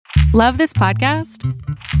Love this podcast?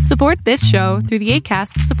 Support this show through the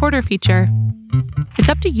Acast supporter feature. It's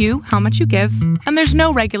up to you how much you give, and there's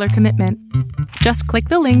no regular commitment. Just click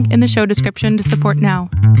the link in the show description to support now.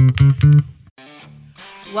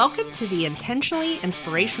 Welcome to the Intentionally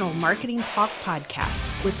Inspirational Marketing Talk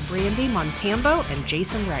podcast with Brandy Montambo and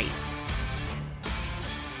Jason Wright.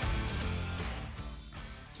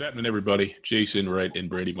 What's happening, everybody? Jason Wright and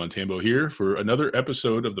Brandy Montambo here for another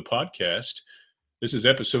episode of the podcast. This is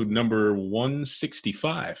episode number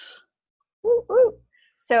 165. Woo, woo.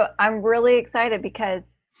 So I'm really excited because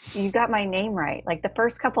you got my name right. Like the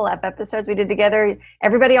first couple of episodes we did together,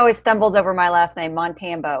 everybody always stumbles over my last name,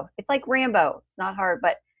 Montambo. It's like Rambo. It's not hard,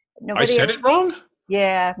 but nobody. I said it wrong?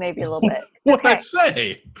 Yeah, maybe a little bit. What'd I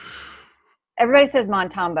say? Everybody says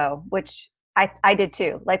Montambo, which I did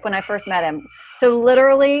too. Like when I first met him. So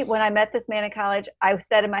literally when I met this man in college, I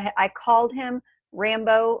said in my head, I called him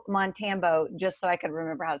Rambo Montambo, just so I could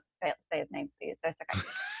remember how to say his name, please. That's okay.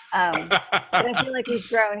 But I feel like we've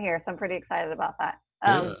grown here, so I'm pretty excited about that.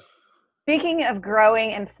 Yeah. Speaking of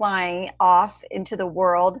growing and flying off into the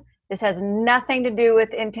world, this has nothing to do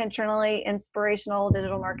with intentionally inspirational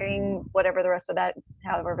digital marketing, whatever the rest of that,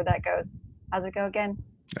 however that goes. How's it go again?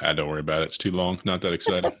 Don't worry about it. It's too long. Not that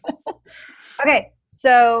exciting. Okay,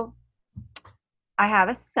 so I have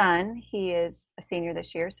a son. He is a senior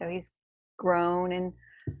this year, so he's grown and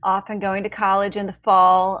off and going to college in the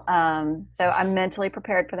fall. So I'm mentally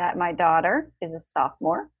prepared for that. My daughter is a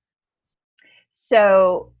sophomore.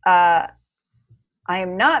 So I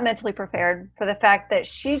am not mentally prepared for the fact that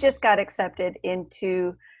she just got accepted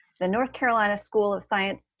into the North Carolina School of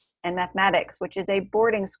Science and Mathematics, which is a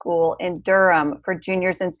boarding school in Durham for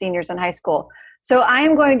juniors and seniors in high school. So I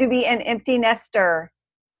am going to be an empty nester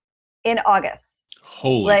in August.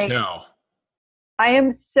 Holy cow. I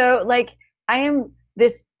am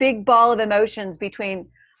this big ball of emotions between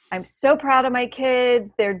I'm so proud of my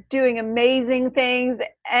kids, they're doing amazing things,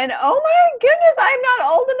 and oh my goodness, I'm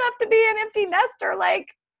not old enough to be an empty nester. Like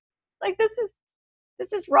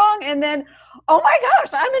this is wrong. And then, oh my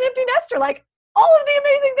gosh, I'm an empty nester. Like all of the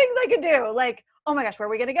amazing things I could do. Like, oh my gosh, where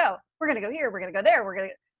are we going to go? We're going to go here. We're going to go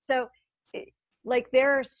there. So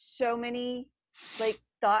there are so many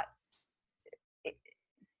thoughts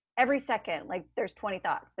every second. Like there's 20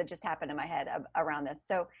 thoughts that just happen in my head around this.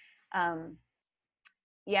 So,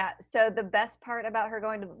 so the best part about her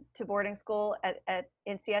going to boarding school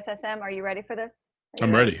in CSSM, are you ready for this?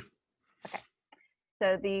 I'm ready. Okay.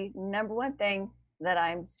 So the number one thing that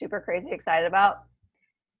I'm super crazy excited about,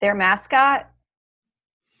 their mascot,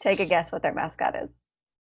 take a guess what their mascot is.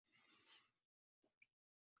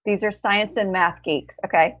 These are science and math geeks,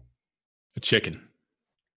 okay? A chicken.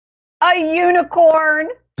 A unicorn.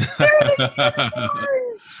 They're the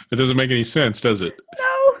unicorns. It doesn't make any sense, does it?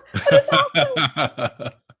 No, but it's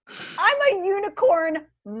awesome. I'm a unicorn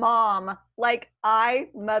mom. Like I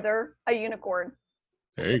mother a unicorn.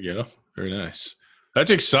 There you go. Very nice. That's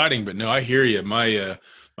exciting, but no, I hear you. My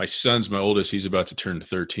son's my oldest. He's about to turn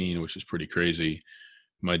 13, which is pretty crazy.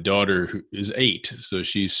 My daughter who is 8, so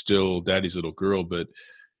she's still daddy's little girl, but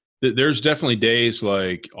there's definitely days,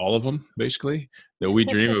 like all of them basically, that we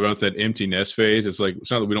dream about that empty nest phase. It's like,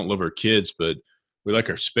 it's not that we don't love our kids, but we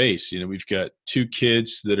like our space. We've got 2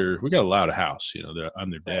 kids we got a loud house,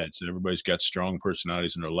 I'm their dad. So everybody's got strong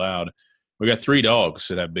personalities and they're loud. We got 3 dogs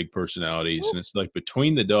that have big personalities. And it's like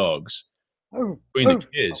between the dogs, between the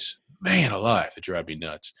kids, man alive, it drives me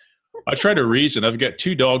nuts. I try to reason. I've got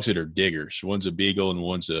 2 dogs that are diggers. One's a beagle and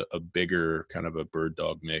one's a bigger kind of a bird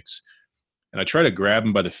dog mix. And I try to grab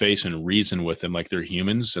them by the face and reason with them like they're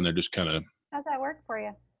humans, and they're just kind of. How's that work for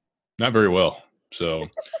you? Not very well. So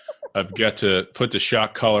I've got to put the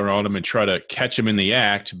shock collar on them and try to catch them in the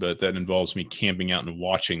act, but that involves me camping out and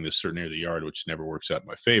watching this certain area of the yard, which never works out in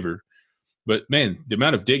my favor. But man, the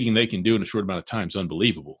amount of digging they can do in a short amount of time is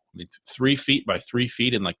unbelievable. I mean, 3 feet by 3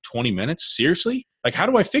 feet in like 20 minutes. Seriously? Like, how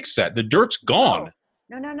do I fix that? The dirt's gone.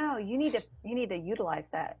 No. You need to utilize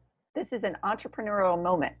that. This is an entrepreneurial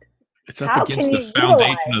moment. It's up against the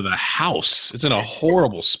foundation of the house. It's in a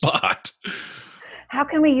horrible spot. How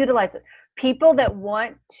can we utilize it? People that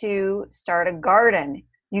want to start a garden,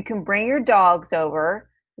 you can bring your dogs over,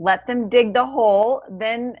 let them dig the hole,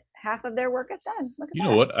 then half of their work is done. Look at you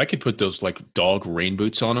know what? I could put those like dog rain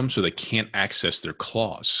boots on them so they can't access their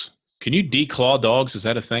claws. Can you declaw dogs? Is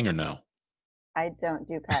that a thing or no? I don't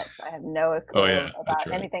do pets. I have no clue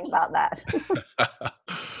about anything about that.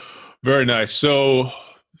 Very nice. So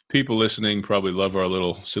people listening probably love our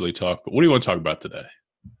little silly talk, but what do you want to talk about today?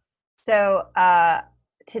 So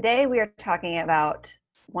today we are talking about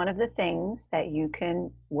one of the things that you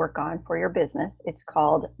can work on for your business. It's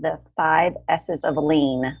called the 5 S's of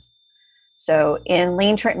Lean. So in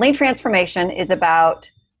lean transformation is about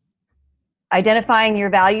identifying your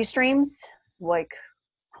value streams. Like,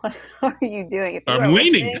 what are you doing? If you are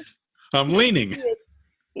leaning. listening, I'm leaning.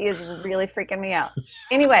 he is really freaking me out.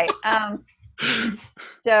 Anyway,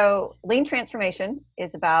 so lean transformation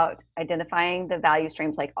is about identifying the value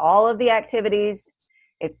streams, like all of the activities.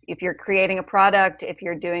 If you're creating a product, if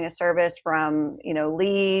you're doing a service from,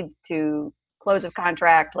 lead to close of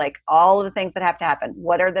contract, like all of the things that have to happen.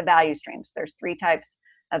 What are the value streams? There's 3 types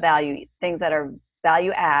of value. Things that are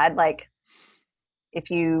value add, like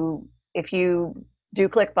if you do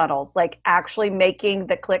ClickFunnels, like actually making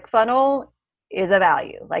the ClickFunnel is a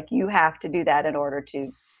value. Like you have to do that in order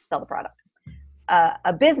to sell the product.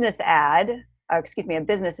 A business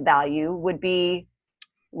value would be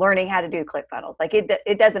learning how to do ClickFunnels. Like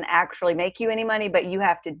it doesn't actually make you any money, but you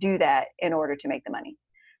have to do that in order to make the money.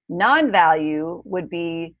 Non-value would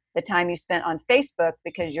be the time you spent on Facebook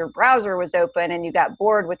because your browser was open and you got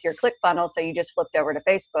bored with your ClickFunnels, so you just flipped over to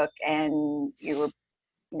Facebook and you were,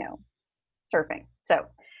 surfing. So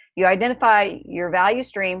you identify your value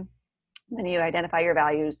stream, then you identify your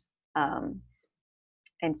values,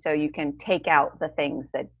 and so you can take out the things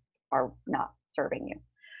that are not serving you.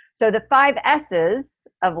 So the 5 S's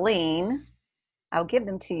of lean, I'll give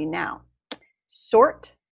them to you now.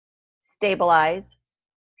 Sort, stabilize,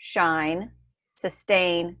 shine,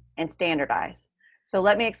 sustain, and standardize. So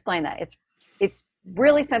let me explain that. It's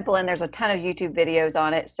really simple, and there's a ton of YouTube videos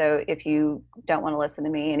on it. So if you don't want to listen to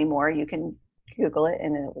me anymore, you can Google it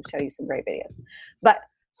and it will show you some great videos. But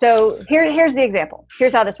so here's the example.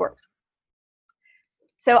 Here's how this works.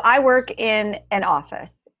 So I work in an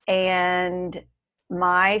office, and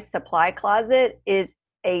my supply closet is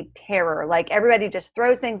a terror. Like everybody just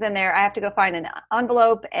throws things in there. I have to go find an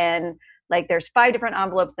envelope, and like there's 5 different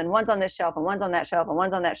envelopes, and one's on this shelf and one's on that shelf and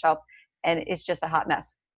one's on that shelf. And it's just a hot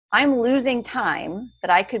mess. I'm losing time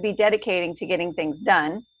that I could be dedicating to getting things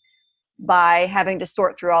done by having to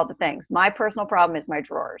sort through all the things. My personal problem is my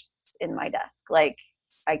drawers in my desk. Like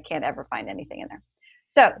I can't ever find anything in there.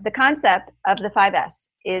 So the concept of the 5S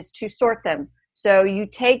is to sort them. So you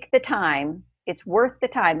take the time, it's worth the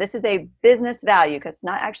time. This is a business value because it's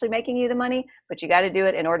not actually making you the money, but you got to do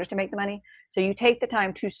it in order to make the money. So you take the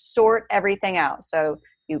time to sort everything out. So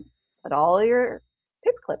you put all your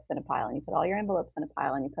paper clips in a pile, and you put all your envelopes in a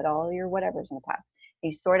pile, and you put all your whatevers in a pile.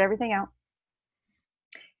 You sort everything out.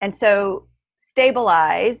 And so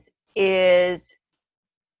stabilize is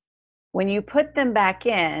when you put them back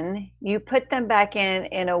in, you put them back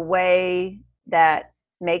in a way that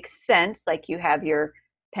makes sense. Like you have your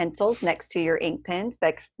pencils next to your ink pens,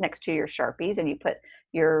 next to your Sharpies, and you put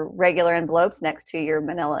your regular envelopes next to your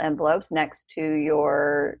manila envelopes, next to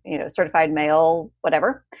your, certified mail,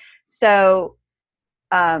 whatever. So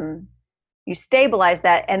you stabilize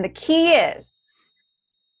that. And the key is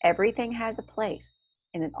everything has a place,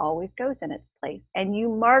 and it always goes in its place, and you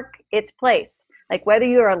mark its place. Like whether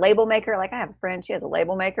you're a label maker, like I have a friend, she has a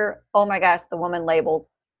label maker. Oh my gosh, the woman labels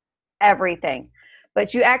everything.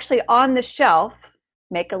 But you actually on the shelf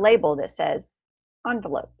make a label that says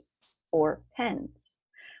envelopes or pens.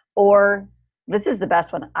 Or this is the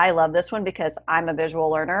best one. I love this one because I'm a visual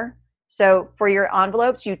learner. So for your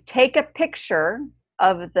envelopes, you take a picture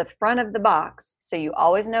of the front of the box. So you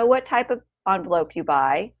always know what type of envelope you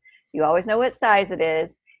buy. You always know what size it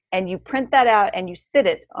is. And you print that out and you sit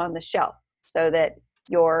it on the shelf so that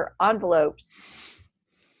your envelopes,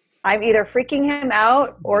 I'm either freaking him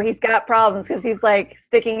out or he's got problems because he's like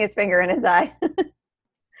sticking his finger in his eye.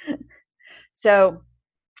 So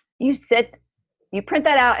you print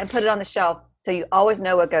that out and put it on the shelf so you always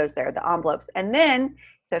know what goes there, the envelopes. And then,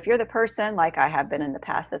 so if you're the person like I have been in the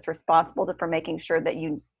past that's responsible for making sure that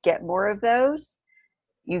you get more of those,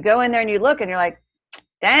 you go in there and you look and you're like,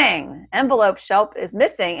 dang, envelope shelf is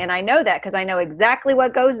missing. And I know that because I know exactly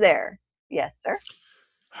what goes there. Yes, sir.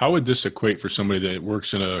 How would this equate for somebody that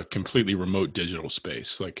works in a completely remote digital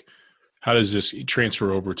space? Like, how does this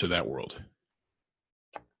transfer over to that world?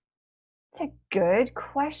 It's a good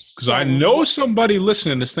question. Because I know somebody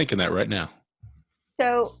listening is thinking that right now.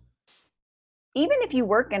 So even if you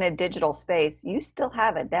work in a digital space, you still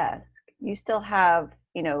have a desk. You still have,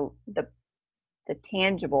 the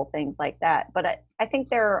tangible things like that. But I think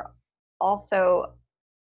there are also,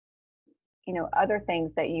 other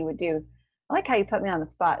things that you would do. I like how you put me on the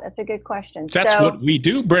spot. That's a good question. That's what we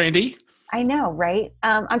do, Brandy. I know, right?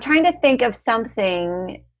 I'm trying to think of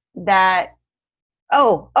something that,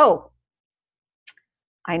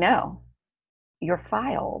 I know. Your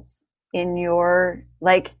files in your,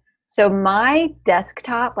 so my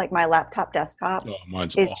desktop, like my laptop desktop,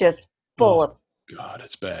 is just full of God,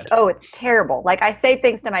 it's bad. Oh, it's terrible. Like I save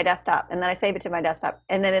things to my desktop and then I save it to my desktop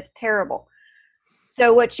and then it's terrible.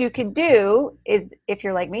 So what you could do is, if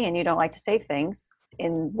you're like me and you don't like to save things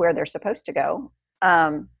in where they're supposed to go,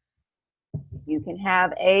 you can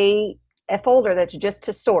have a folder that's just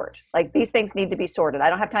to sort. Like these things need to be sorted. I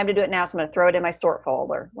don't have time to do it now, so I'm going to throw it in my sort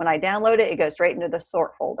folder. When I download it, it goes straight into the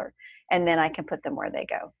sort folder, and then I can put them where they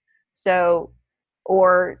go. So,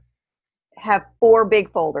 or have 4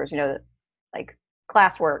 big folders, like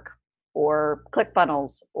classwork or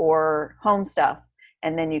ClickFunnels or home stuff,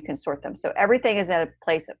 and then you can sort them. So everything is at a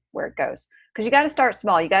place where it goes. Because you got to start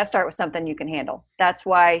small. You got to start with something you can handle. That's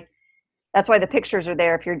why the pictures are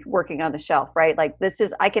there if you're working on the shelf, right? Like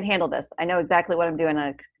I can handle this. I know exactly what I'm doing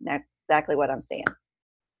and exactly what I'm seeing.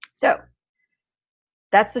 So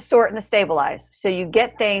that's the sort and the stabilize. So you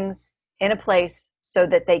get things in a place so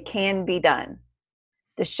that they can be done.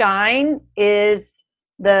 The shine is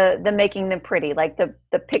the making them pretty, like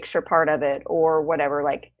the picture part of it or whatever.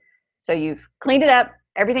 Like, so you've cleaned it up,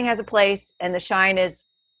 everything has a place, and the shine is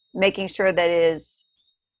making sure that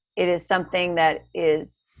it is something that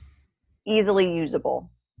is easily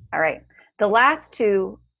usable. All right. The last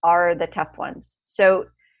 2 are the tough ones. So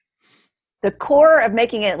the core of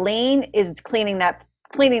making it lean is cleaning that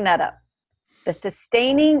up. The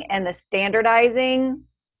sustaining and the standardizing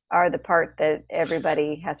are the part that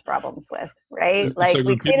everybody has problems with, right? Like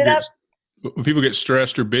we clean it up. When people get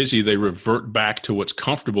stressed or busy, they revert back to what's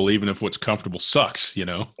comfortable, even if what's comfortable sucks,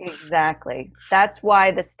 Exactly. That's why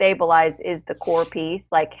the stabilize is the core piece.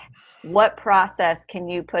 Like, what process can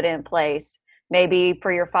you put in place? Maybe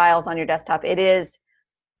for your files on your desktop, it is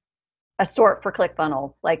a sort for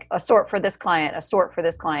ClickFunnels, like a sort for this client, a sort for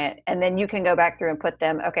this client. And then you can go back through and put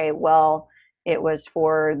them, okay, well, it was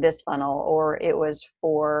for this funnel, or it was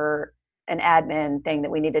for an admin thing that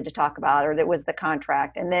we needed to talk about, or that was the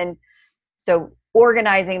contract. And then, so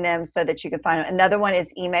organizing them so that you can find them. Another one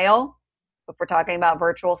is email. If we're talking about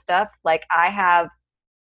virtual stuff, like I have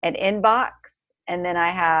an inbox, and then I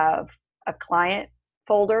have a client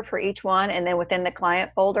folder for each one. And then within the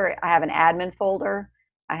client folder, I have an admin folder.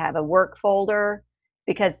 I have a work folder,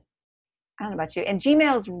 because I don't know about you. And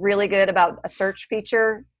Gmail is really good about a search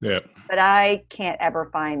feature. Yeah. But I can't ever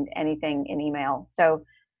find anything in email. So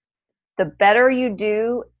the better you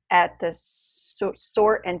do at the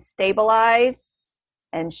sort and stabilize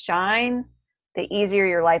and shine, the easier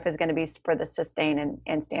your life is going to be for the sustain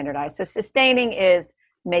and standardize. So sustaining is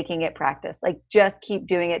making it practice. Like just keep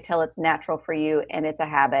doing it till it's natural for you and it's a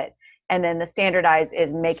habit. And then the standardize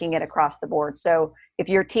is making it across the board. So if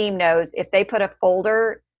your team knows, if they put a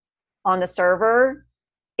folder on the server,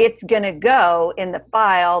 it's going to go in the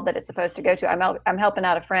file that it's supposed to go to. I'm helping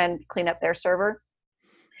out a friend clean up their server.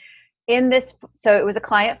 So it was a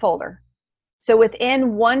client folder. So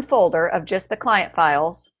within one folder of just the client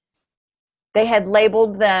files, they had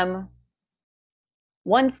labeled them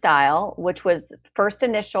one style, which was first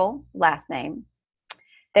initial, last name.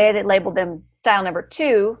 They had labeled them style number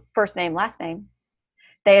 2, first name, last name.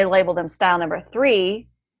 They had labeled them style number 3,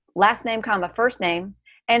 last name, comma, first name,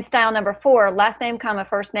 and style number 4, last name, comma,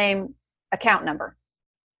 first name, account number.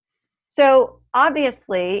 So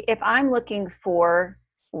obviously, if I'm looking for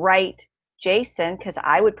Wright Jason, because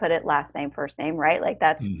I would put it last name, first name, right? Like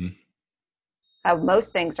that's how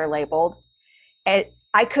most things are labeled. And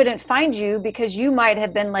I couldn't find you because you might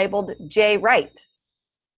have been labeled J. Wright.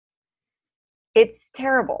 It's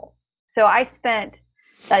terrible. So I spent,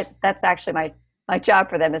 that's actually my job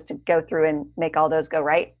for them, is to go through and make all those go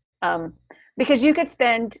right. Because you could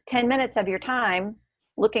spend 10 minutes of your time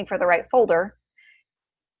looking for the right folder,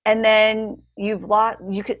 and then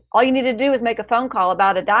all you need to do is make a phone call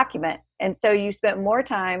about a document. And so you spent more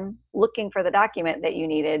time looking for the document that you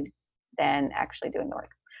needed than actually doing the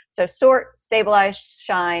work. So sort, stabilize,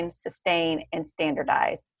 shine, sustain, and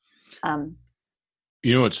standardize.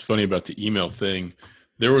 You know what's funny about the email thing?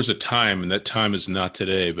 There was a time, and that time is not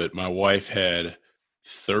today, but my wife had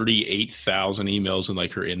 38,000 emails in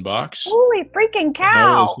like her inbox. Holy freaking cow.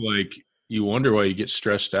 And I was like, you wonder why you get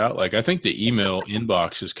stressed out. Like, I think the email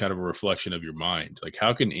inbox is kind of a reflection of your mind. Like,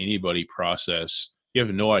 how can anybody process? You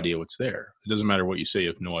have no idea what's there. It doesn't matter what you say. You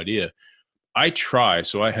have no idea. I try.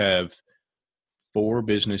 So I have 4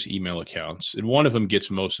 business email accounts, and one of them gets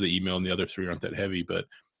most of the email and the other 3 aren't that heavy, but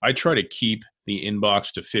I try to keep the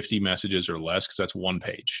inbox to 50 messages or less, because that's one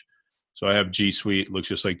page. So I have G Suite, looks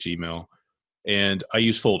just like Gmail, and I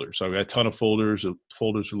use folders. So I've got a ton of folders. The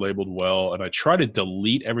folders are labeled well, and I try to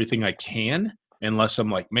delete everything I can, unless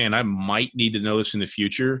I'm like, man, I might need to know this in the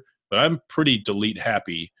future, but I'm pretty delete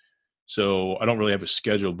happy. So I don't really have a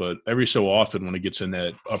schedule, but every so often when it gets in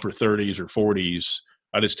that upper 30s or 40s,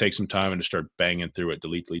 I just take some time and just start banging through it,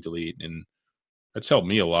 delete, delete, delete. And that's helped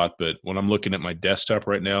me a lot. But when I'm looking at my desktop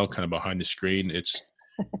right now, kind of behind the screen,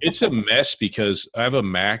 it's a mess because I have a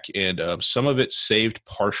Mac and some of it's saved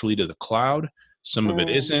partially to the cloud. Some of it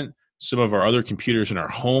isn't. Some of our other computers in our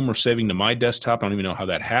home are saving to my desktop. I don't even know how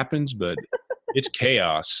that happens, but it's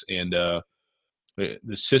chaos. And the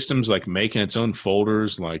system's like making its own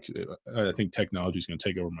folders. Like I think technology is going to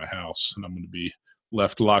take over my house and I'm going to be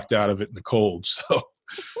left locked out of it in the cold. So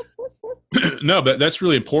no, but that's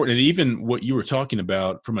really important. And even what you were talking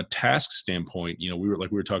about from a task standpoint, we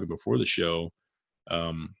were talking before the show,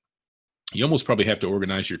 you almost probably have to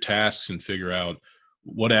organize your tasks and figure out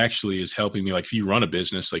what actually is helping me. Like if you run a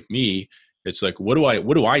business like me, it's like, what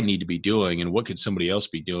do I need to be doing and what could somebody else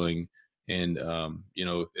be doing? And,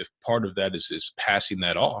 if part of that is passing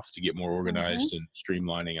that off to get more organized and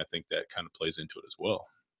streamlining, I think that kind of plays into it as well.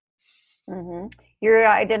 You're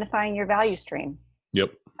identifying your value stream.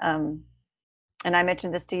 Yep. And I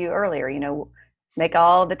mentioned this to you earlier, make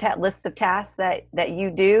all the lists of tasks that you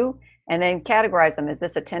do and then categorize them. Is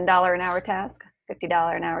this a $10 an hour task,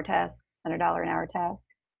 $50 an hour task, $100 an hour task?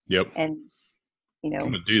 Yep. And, I'm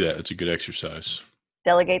going to do that. It's a good exercise.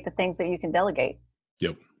 Delegate the things that you can delegate.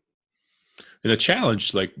 Yep. And a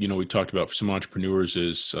challenge, like, we talked about for some entrepreneurs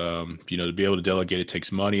is, to be able to delegate, it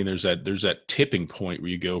takes money. And there's that tipping point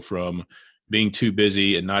where you go from being too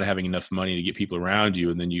busy and not having enough money to get people around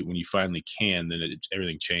you. And then when you finally can, then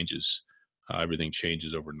everything changes. Everything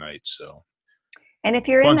changes overnight. So, and if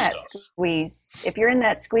you're in that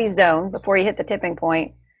squeeze zone before you hit the tipping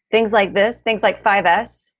point, things like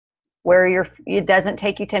 5S, where it doesn't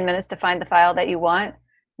take you 10 minutes to find the file that you want,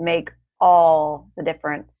 make all the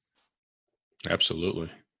difference.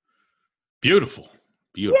 Absolutely. Beautiful.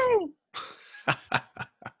 Yay.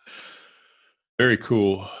 Very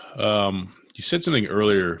cool. You said something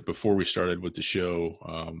earlier before we started with the show,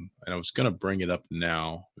 and I was going to bring it up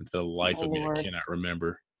now. For the life of me, I cannot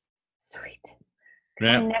remember. Sweet.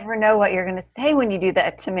 Yeah. I never know what you're going to say when you do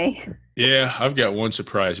that to me. Yeah, I've got one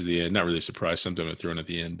surprise at the end. Not really a surprise, something I'm throwing at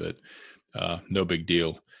the end, but no big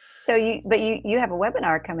deal. So you have a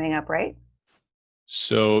webinar coming up, right?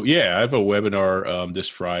 So yeah, I have a webinar this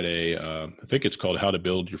Friday. I think it's called How to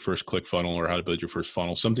Build Your First ClickFunnels or How to Build Your First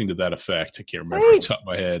Funnel, something to that effect. I can't remember off the top of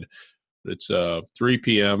my head. It's 3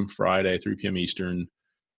 p.m. Friday, 3 p.m. Eastern.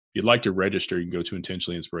 If you'd like to register, you can go to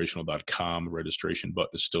intentionallyinspirational.com. The registration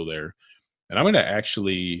button is still there. And I'm going to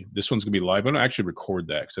this one's going to be live. I'm going to actually record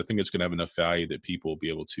that because I think it's going to have enough value that people will be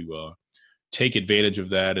able to take advantage of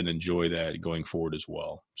that and enjoy that going forward as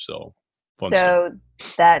well. So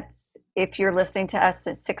that's, if you're listening to us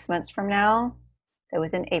 6 months from now, it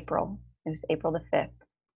was in April. It was April the 5th.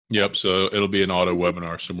 Yep. So it'll be an auto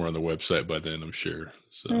webinar somewhere on the website by then, I'm sure.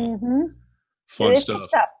 So fun stuff.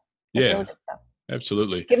 Yeah, really good stuff.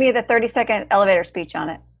 Absolutely. Give me the 30-second elevator speech on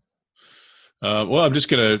it. Well, I'm just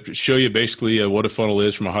going to show you basically what a funnel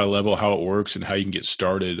is from a high level, how it works, and how you can get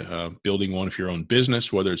started building one of your own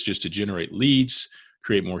business, whether it's just to generate leads,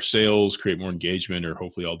 create more sales, create more engagement, or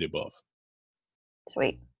hopefully all the above.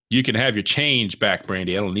 Sweet. You can have your change back,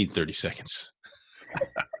 Brandy. I don't need 30 seconds.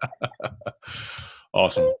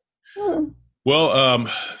 Awesome. Well,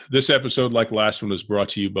 this episode, like the last one, was brought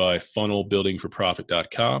to you by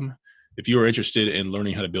funnelbuildingforprofit.com. If you are interested in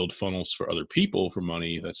learning how to build funnels for other people for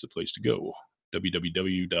money, that's the place to go.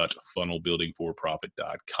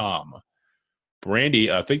 www.funnelbuildingforprofit.com.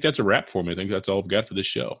 Brandy, I think that's a wrap for me. I think that's all I've got for this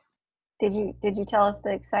show. Did you tell us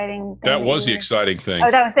the exciting thing? That was the exciting thing.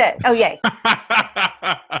 Oh, that was it. Oh, yay.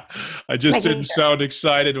 I just didn't sound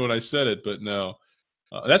excited when I said it, but no.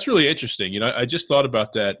 That's really interesting. I just thought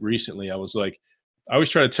about that recently. I was like, I always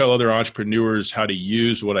try to tell other entrepreneurs how to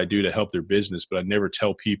use what I do to help their business, but I never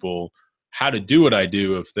tell people how to do what I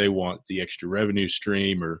do if they want the extra revenue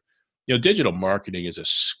stream or, digital marketing is a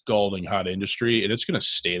scalding hot industry and it's going to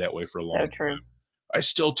stay that way for a long time. I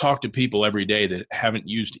still talk to people every day that haven't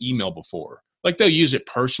used email before. Like they'll use it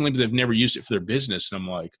personally, but they've never used it for their business. And I'm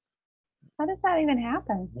like, how does that even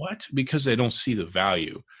happen? What? Because they don't see the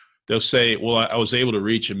value. They'll say, well, I was able to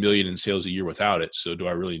reach 1 million in sales a year without it. So do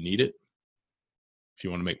I really need it? If you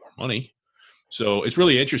want to make more money. So it's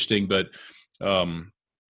really interesting, but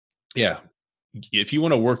yeah, if you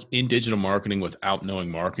want to work in digital marketing without knowing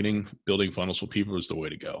marketing, building funnels for people is the way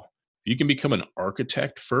to go. You can become an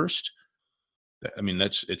architect first. I mean,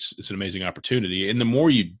 it's an amazing opportunity. And the more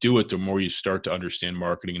you do it, the more you start to understand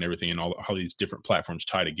marketing and everything and how these different platforms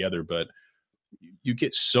tie together. But you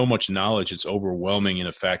get so much knowledge. It's overwhelming in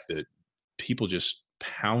the fact that people just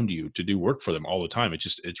pound you to do work for them all the time.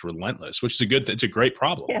 It's relentless, which is it's a great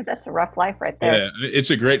problem. Yeah, that's a rough life right there. Yeah, it's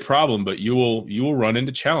a great problem, but you will run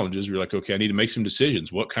into challenges. You're like, okay, I need to make some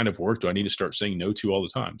decisions. What kind of work do I need to start saying no to all the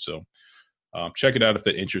time? So check it out if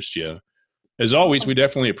that interests you. As always, we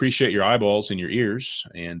definitely appreciate your eyeballs and your ears,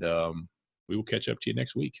 and we will catch up to you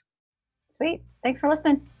next week. Sweet. Thanks for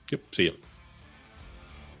listening. Yep. See you.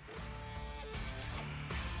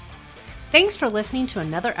 Thanks for listening to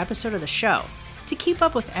another episode of the show. To keep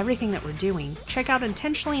up with everything that we're doing, check out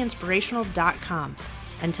intentionallyinspirational.com.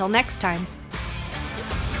 Until next time.